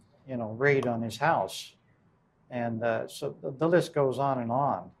raid on his house. And so the list goes on and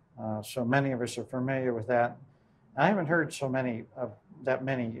on. So many of us are familiar with that. I haven't heard that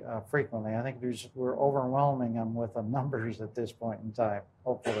many frequently. I think we're overwhelming them with the numbers at this point in time,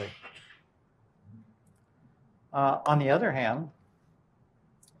 hopefully. On the other hand,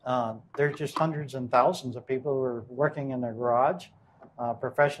 there's just hundreds and thousands of people who are working in their garage,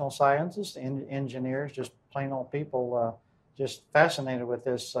 professional scientists, engineers, just plain old people just fascinated with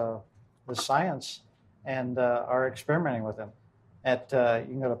this science and are experimenting with them. You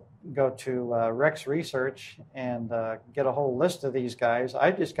can go to Rex Research and get a whole list of these guys.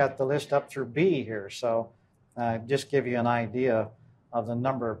 I just got the list up through B here, so just give you an idea of the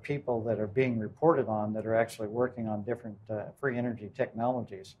number of people that are being reported on that are actually working on different free energy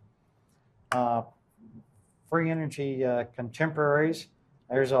technologies. Free energy contemporaries,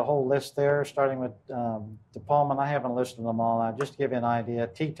 there's a whole list there, starting with DePaulman. I haven't listed them all. Just to give you an idea,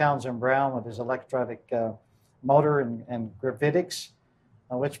 T. Townsend Brown with his electronic motor and gravitics,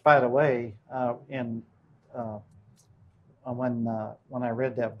 which, by the way, when I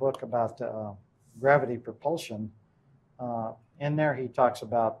read that book about gravity propulsion, in there he talks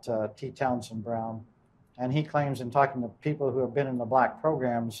about T. Townsend Brown, and he claims, in talking to people who have been in the black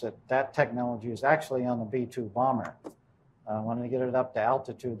programs, that technology is actually on the B-2 bomber. When they get it up to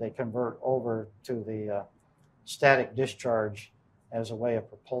altitude, they convert over to the static discharge as a way of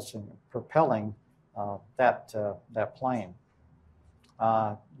propelling that plane.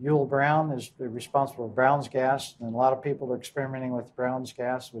 Yule Brown is responsible for Brown's gas, and a lot of people are experimenting with Brown's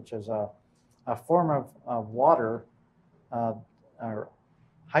gas, which is a form of water, or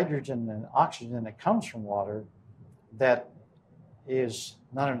hydrogen and oxygen that comes from water, that is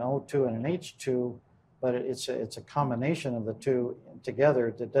not an O2 and an H2, but it's a combination of the two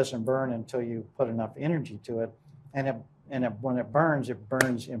together that doesn't burn until you put enough energy to it, and when it burns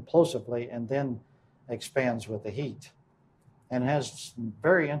implosively and then expands with the heat, and has some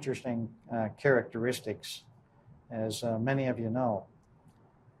very interesting characteristics, as many of you know.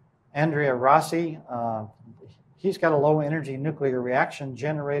 Andrea Rossi, he's got a low energy nuclear reaction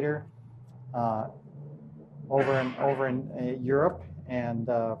generator over in Europe, and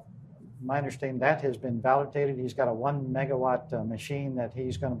my understanding that has been validated. He's got a 1 megawatt machine that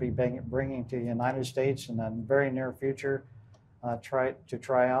he's going to be bringing to the United States in the very near future, try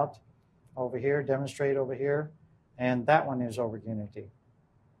out over here, demonstrate over here, and that one is over Unity.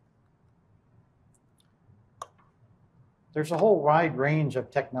 there's a whole wide range of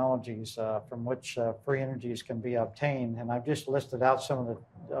technologies from which free energies can be obtained, and I've just listed out some of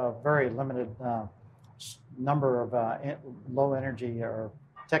the very limited number of low energy or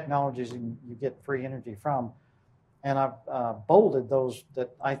technologies you get free energy from. And I've bolded those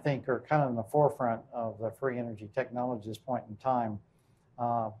that I think are kind of in the forefront of the free energy technology at this point in time.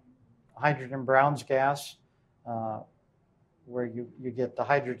 Hydrogen Brown's gas, where you get the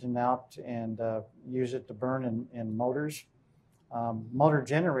hydrogen out and use it to burn in motors. Motor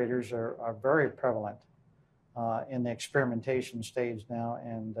generators are very prevalent in the experimentation stage now,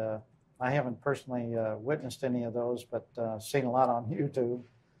 and I haven't personally witnessed any of those, but seen a lot on YouTube.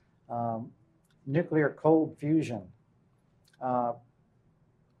 Nuclear cold fusion. I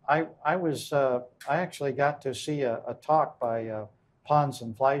actually got to see a talk by Pons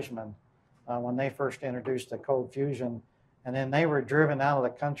and Fleischmann when they first introduced the cold fusion, and then they were driven out of the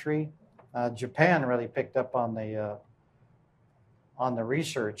country. Japan really picked up on the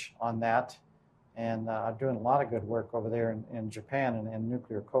research on that, and I'm doing a lot of good work over there in Japan in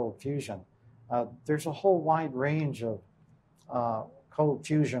nuclear cold fusion. There's a whole wide range of cold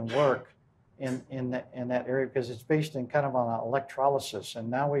fusion work in that area because it's based in kind of on electrolysis. And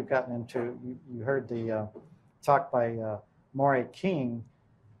now we've gotten into, you heard the talk by Moray King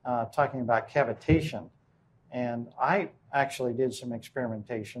talking about cavitation. And I actually did some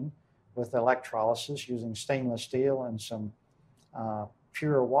experimentation with electrolysis using stainless steel and some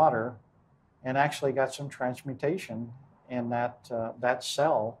pure water, and actually got some transmutation in that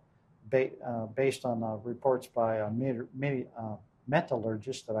cell based on reports by a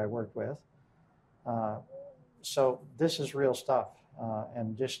metallurgist that I worked with. So this is real stuff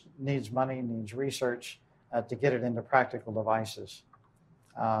and just needs money, needs research to get it into practical devices.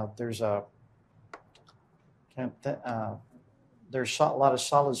 There's a lot of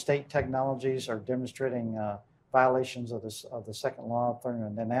solid state technologies are demonstrating violations of the second law of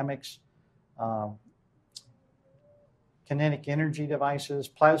thermodynamics. Kinetic energy devices,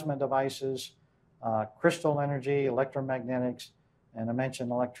 plasma devices, crystal energy, electromagnetics, and I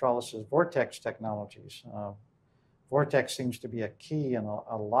mentioned electrolysis, vortex technologies. Vortex seems to be a key in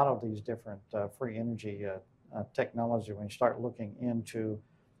a lot of these different free energy technology when you start looking into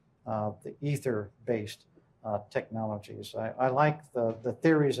the ether-based technologies. I like the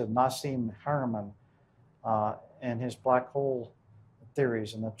theories of Nassim Haramein and his black hole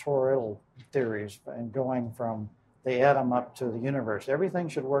theories and the toroidal theories, and going from the atom up to the universe. Everything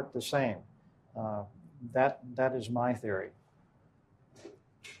should work the same. That is my theory.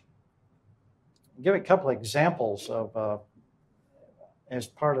 I'll give a couple of examples of, as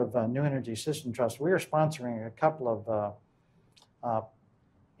part of New Energy System Trust, we are sponsoring a couple of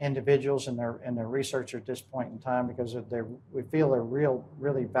individuals and their research at this point in time because we feel they're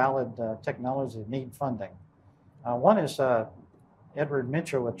really valid technologies that need funding. One is Edward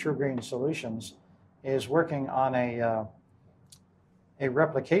Mitchell with True Green Solutions is working on a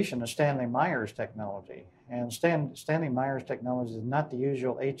replication of Stanley Meyer's technology. And Stanley Meyer's technology is not the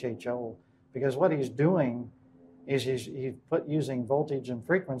usual HHO, because what he's doing is he's using voltage and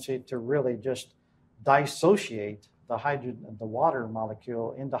frequency to really just dissociate the water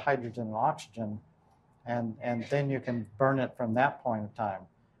molecule into hydrogen and oxygen, and then you can burn it from that point in time.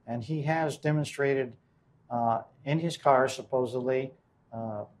 And he has demonstrated in his car, supposedly,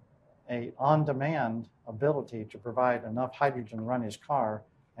 a on-demand ability to provide enough hydrogen to run his car.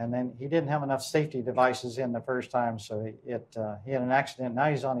 And then he didn't have enough safety devices in the first time, so he had an accident. Now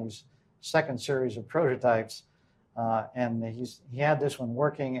he's on his second series of prototypes, and he had this one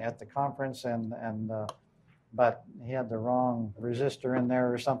working at the conference, but he had the wrong resistor in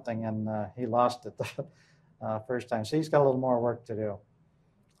there or something, and he lost it the first time. So he's got a little more work to do.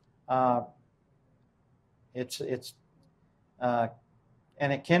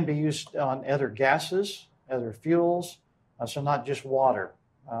 And it can be used on other gases, other fuels, so not just water.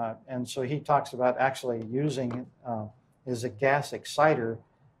 And so he talks about actually using as a gas exciter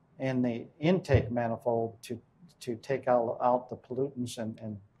in the intake manifold to take out the pollutants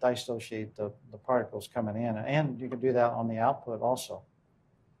and dissociate the particles coming in. And you can do that on the output also.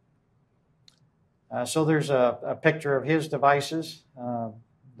 So there's a picture of his devices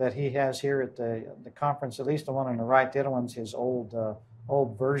that he has here at the conference, at least the one on the right. The other one's his old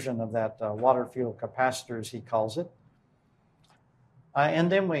version of that water fuel capacitor, as he calls it.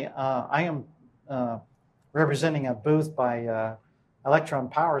 And then I am representing a booth by Electron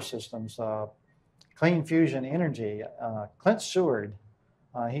Power Systems, Clean Fusion Energy. Clint Seward,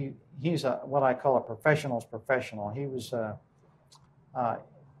 he's what I call a professional's professional. He was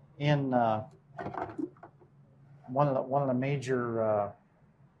in one of the major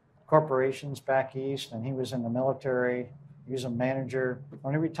corporations back east, and he was in the military He was a manager.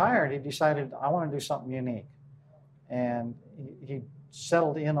 When he retired, he decided, I want to do something unique. And he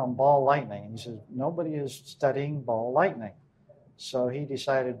settled in on ball lightning. He says, nobody is studying ball lightning. So he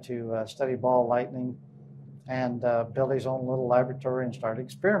decided to study ball lightning and build his own little laboratory and start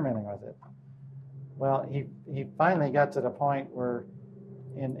experimenting with it. Well, he finally got to the point where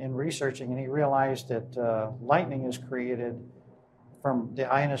in researching, and he realized that lightning is created from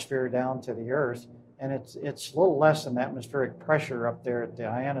the ionosphere down to the Earth, and it's a little less than atmospheric pressure up there at the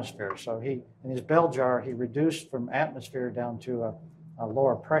ionosphere. So he, in his bell jar, he reduced from atmosphere down to a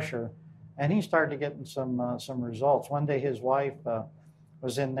lower pressure, and he started getting some results. One day his wife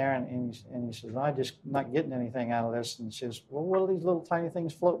was in there, and he says, I'm just not getting anything out of this. And she says, well, what are these little tiny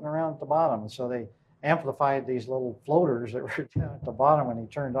things floating around at the bottom? And so they amplified these little floaters that were down at the bottom when he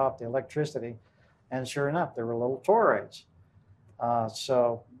turned off the electricity, and sure enough, there were little toroids.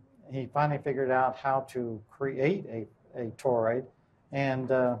 So he finally figured out how to create a toroid, and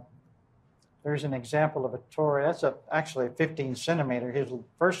there's an example of a toroid. That's actually a 15 centimeter. His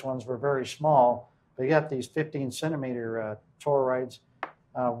first ones were very small, but he got these 15 centimeter toroids,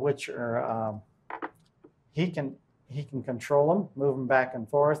 which are he can control them, move them back and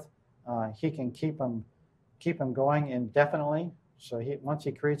forth. He can keep them going indefinitely. So once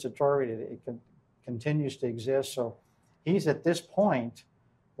he creates a toroid, it continues to exist. So he's at this point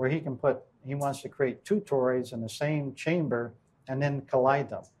where he wants to create two toroids in the same chamber and then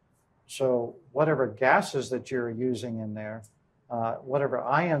collide them. So whatever gases that you're using in there, whatever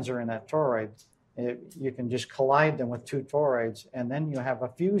ions are in that toroid, you can just collide them with two toroids, and then you have a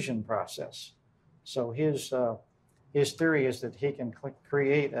fusion process. So his theory is that he can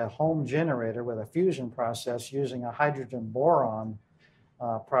create a home generator with a fusion process using a hydrogen boron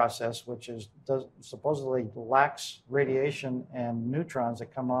process, which supposedly lacks radiation and neutrons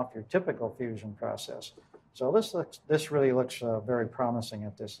that come off your typical fusion process. So this really looks very promising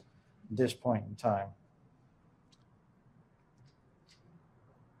at this point in time.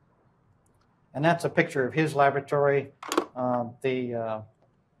 And that's a picture of his laboratory.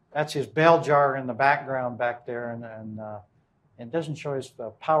 That's his bell jar in the background back there, and it doesn't show his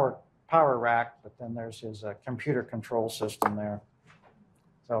power rack, but then there's his computer control system there.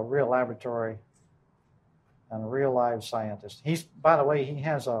 So a real laboratory and a real live scientist. By the way, he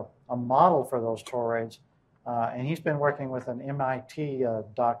has a model for those toroids, and he's been working with an MIT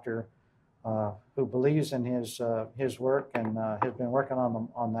doctor who believes in his work and has been working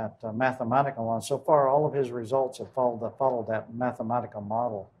on that mathematical one. So far, all of his results have followed that mathematical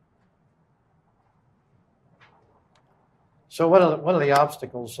model. So what are the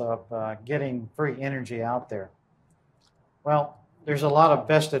obstacles of getting free energy out there? Well, there's a lot of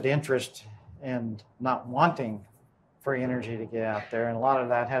vested interest in not wanting free energy to get out there, and a lot of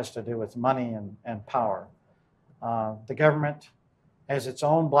that has to do with money and power. The government has its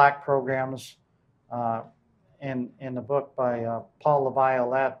own black programs. In the book by Paul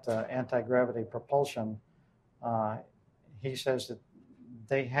LaViolette, Anti-Gravity Propulsion, he says that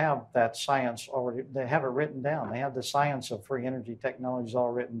they have that science already, they have it written down. They have the science of free energy technologies all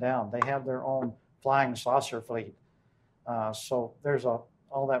written down. They have their own flying saucer fleet. So there's all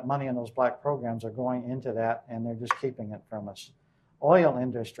that money in those black programs are going into that, and they're just keeping it from us. Oil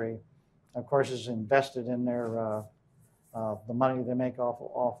industry, of course, is invested in their the money they make off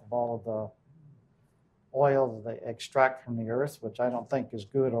of all of the oil that they extract from the earth, which I don't think is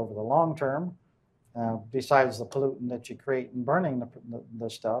good over the long term, besides the pollutant that you create in burning the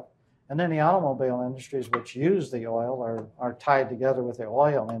stuff. And then the automobile industries, which use the oil, are tied together with the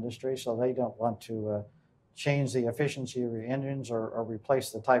oil industry, so they don't want to change the efficiency of your engines or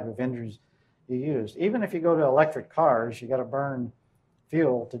replace the type of engines you use. Even if you go to electric cars, you got to burn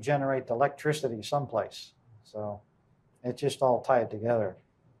fuel to generate the electricity someplace. So it's just all tied together.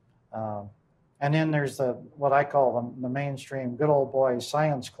 And then there's what I call the mainstream good old boys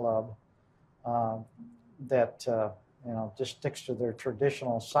science club that just sticks to their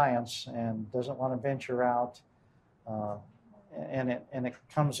traditional science and doesn't want to venture out. And it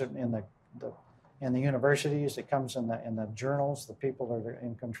comes in the universities, it comes in the journals. The people that are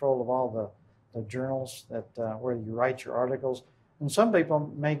in control of all the journals that where you write your articles. And some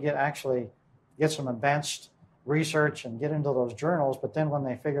people may actually get some advanced research and get into those journals, but then when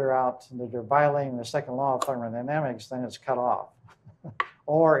they figure out that they're violating the second law of thermodynamics, then it's cut off.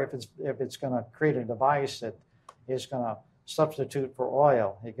 Or if it's going to create a device that is going to substitute for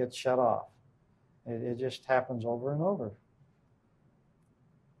oil, it gets shut off. It just happens over and over.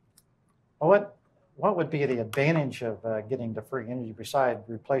 Well, what would be the advantage of getting to free energy besides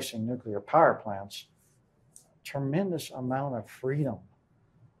replacing nuclear power plants? Tremendous amount of freedom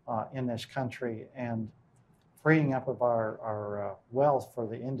in this country, and freeing up of our wealth for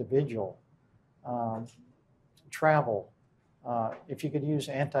the individual. Travel. If you could use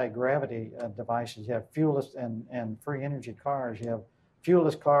anti-gravity devices, you have fuelless and free energy cars. You have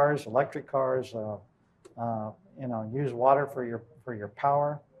fuelless cars, electric cars. Use water for your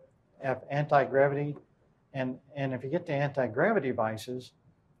power. Have anti-gravity, and if you get to anti-gravity devices,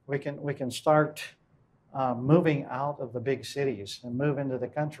 we can start moving out of the big cities and move into the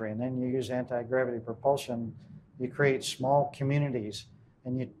country. And then you use anti-gravity propulsion. You create small communities,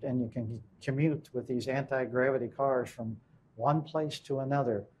 and you can commute with these anti-gravity cars from one place to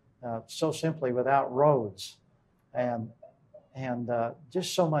another, so simply without roads, and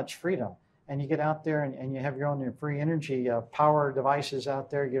just so much freedom. And you get out there and you have your free energy power devices out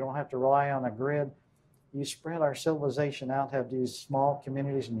there. You don't have to rely on a grid. You spread our civilization out, have these small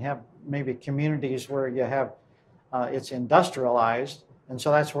communities, and you have maybe communities where you have it's industrialized, and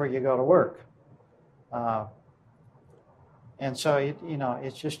so that's where you go to work. And so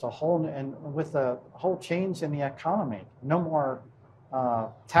it's just a whole, and with the whole change in the economy, no more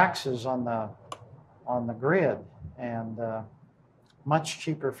taxes on the grid, and much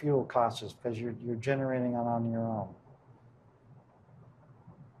cheaper fuel costs because you're generating it on your own.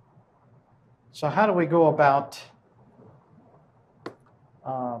 So how do we go about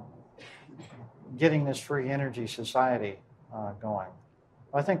getting this free energy society going?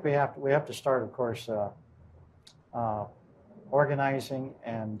 I think we have to start, of course, organizing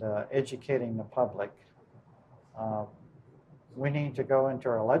and educating the public. We need to go into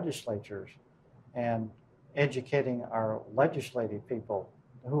our legislatures and educating our legislative people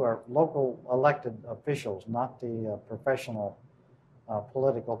who are local elected officials, not the professional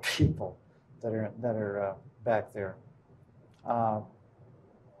political people that are back there.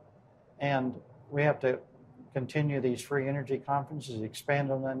 And we have to continue these free energy conferences,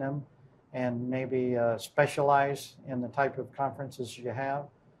 expand on them, and maybe specialize in the type of conferences you have.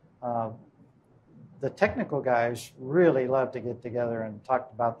 The technical guys really love to get together and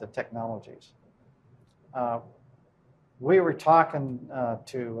talk about the technologies. We were talking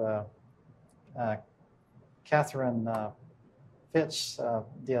to Catherine Fitz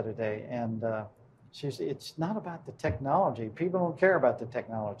the other day, and she said, it's not about the technology. People don't care about the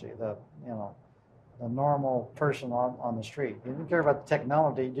technology, the normal person on the street. You don't care about the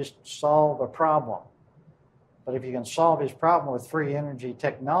technology, just solve a problem. But if you can solve his problem with free energy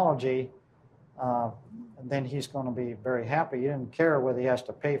technology, then he's going to be very happy. He didn't care whether he has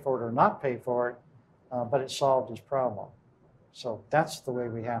to pay for it or not pay for it, but it solved his problem. So that's the way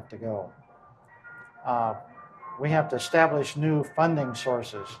we have to go. We have to establish new funding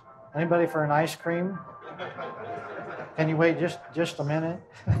sources. Anybody for an ice cream? Can you wait just a minute?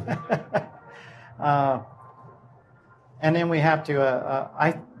 And then we have to,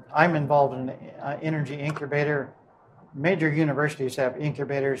 I'm involved in an energy incubator. Major universities have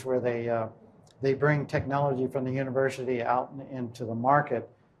incubators where they bring technology from the university out into the market,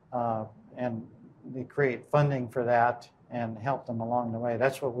 and they create funding for that and help them along the way.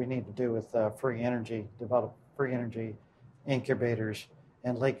 That's what we need to do with free energy, develop free energy incubators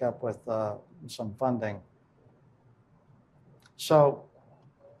and link up with some funding. So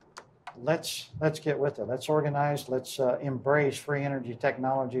let's get with it. Let's organize. Let's embrace free energy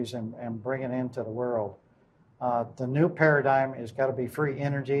technologies and bring it into the world. The new paradigm has got to be free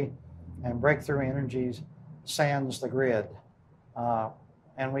energy, and breakthrough energies sans the grid.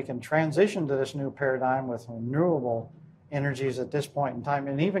 And we can transition to this new paradigm with renewable energies at this point in time,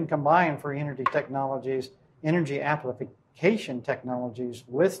 and even combine free energy technologies, energy application technologies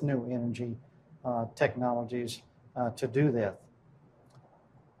with new energy technologies to do this.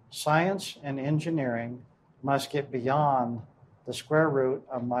 Science and engineering must get beyond the square root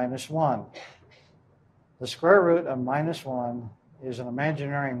of -1. The square root of -1 is an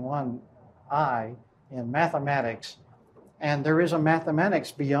imaginary 1i in mathematics, and there is a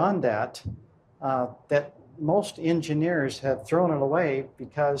mathematics beyond that that most engineers have thrown it away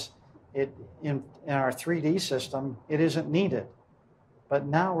because in our 3D system, it isn't needed. But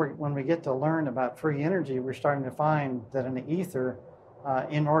now when we get to learn about free energy, we're starting to find that in the ether,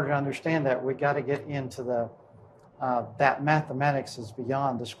 in order to understand that, we got to get into that mathematics is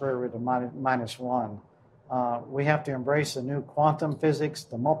beyond the square root of -1. We have to embrace the new quantum physics,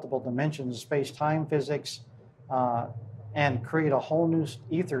 the multiple dimensions of space-time physics, and create a whole new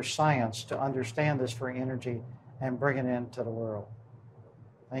ether science to understand this free energy and bring it into the world.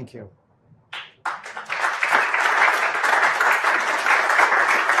 Thank you.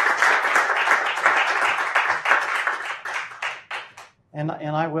 And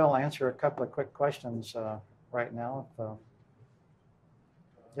I will answer a couple of quick questions right now.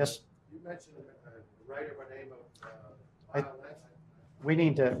 Yes? You mentioned writer by the name of Violet. We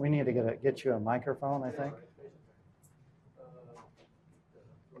need to get you a microphone, I think.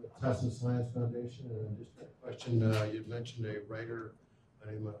 From the Tesla Science Foundation, and just a question, you mentioned a writer by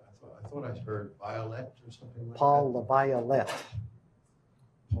the name of, I thought I heard Violet or something like Paul that. LaViolette.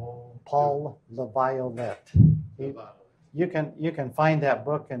 Paul LaViolette. You can find that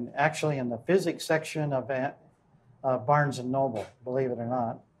book actually in the physics section of Barnes and Noble, believe it or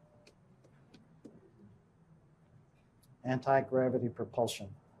not. Anti-gravity propulsion.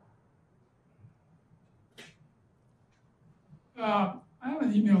 I have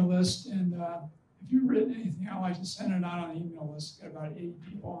an email list, and if you've written anything, I'd like to send it out on the email list. It's got about 80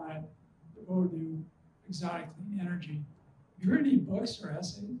 people on it devoted to exotic clean energy. Have you heard any books or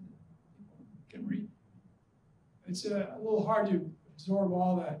essays people can read? It's a little hard to absorb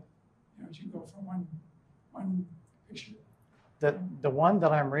all that, as you go from one picture. The one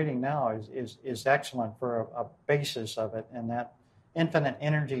that I'm reading now is excellent for a basis of it, and that infinite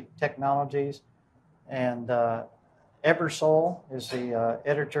energy technologies. And Eversole is the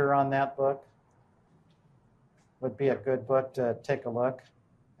editor on that book. Would be a good book to take a look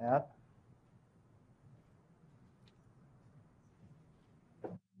at.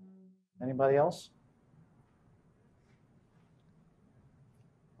 Anybody else?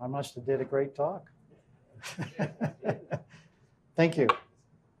 I must have did a great talk. Thank you.